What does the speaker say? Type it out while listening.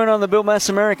On the Bill Mess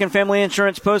American Family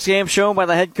Insurance postgame show by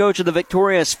the head coach of the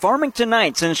victorious Farmington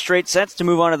Knights in straight sets to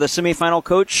move on to the semifinal.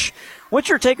 Coach, what's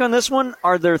your take on this one?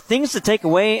 Are there things to take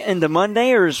away into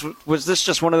Monday, or was this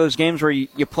just one of those games where you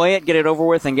play it, get it over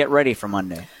with, and get ready for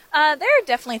Monday? There are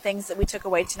definitely things that we took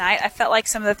away tonight. I felt like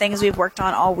some of the things we've worked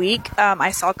on all week,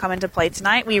 I saw come into play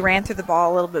tonight. We ran through the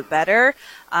ball a little bit better.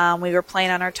 We were playing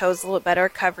on our toes a little bit better,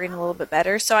 covering a little bit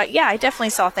better. So, I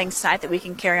definitely saw things tonight that we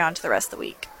can carry on to the rest of the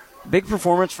week. Big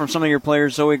performance from some of your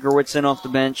players. Zoe Gerwitson off the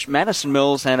bench. Madison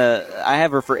Mills I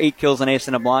have her for 8 kills, an ace,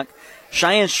 and a block.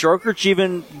 Cheyenne Strokerch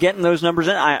even getting those numbers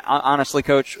in. Honestly,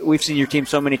 Coach, we've seen your team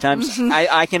so many times.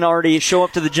 I can already show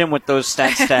up to the gym with those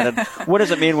stats statted. What does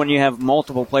it mean when you have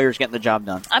multiple players getting the job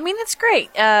done? I mean, it's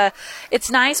great. It's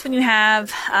nice when you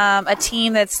have a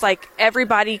team that's like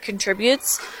everybody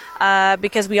contributes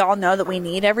because we all know that we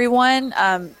need everyone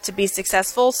to be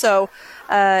successful. So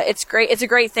it's great. It's a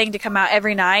great thing to come out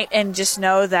every night and just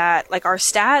know that like our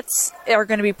stats are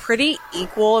going to be pretty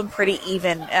equal and pretty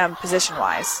even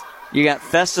position-wise. You got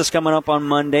Festus coming up on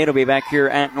Monday. It'll be back here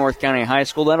at North County High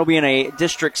School. That'll be in a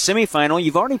district semifinal.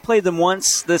 You've already played them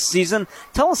once this season.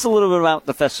 Tell us a little bit about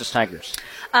the Festus Tigers.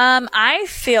 I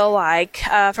feel like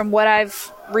from what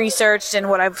I've researched and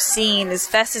what I've seen is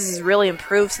Festus has really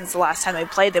improved since the last time we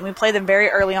played them. We played them very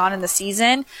early on in the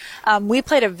season. We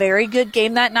played a very good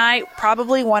game that night,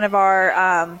 probably one of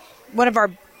our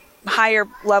higher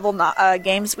level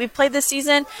games we've played this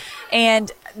season, and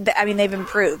they've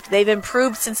improved. They've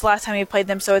improved since the last time we played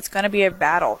them, so it's going to be a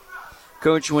battle.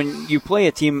 Coach, when you play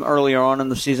a team earlier on in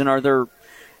the season,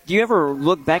 do you ever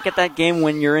look back at that game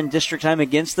when you're in district time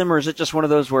against them, or is it just one of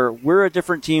those where we're a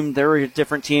different team, they're a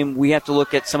different team, we have to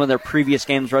look at some of their previous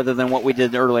games rather than what we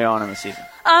did early on in the season?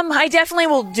 I definitely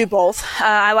will do both.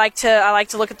 I like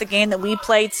to look at the game that we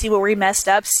played, see where we messed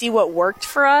up, see what worked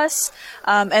for us,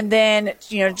 and then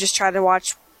just try to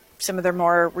watch some of their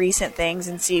more recent things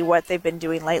and see what they've been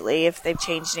doing lately, if they've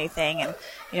changed anything,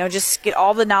 and just get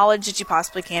all the knowledge that you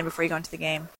possibly can before you go into the game.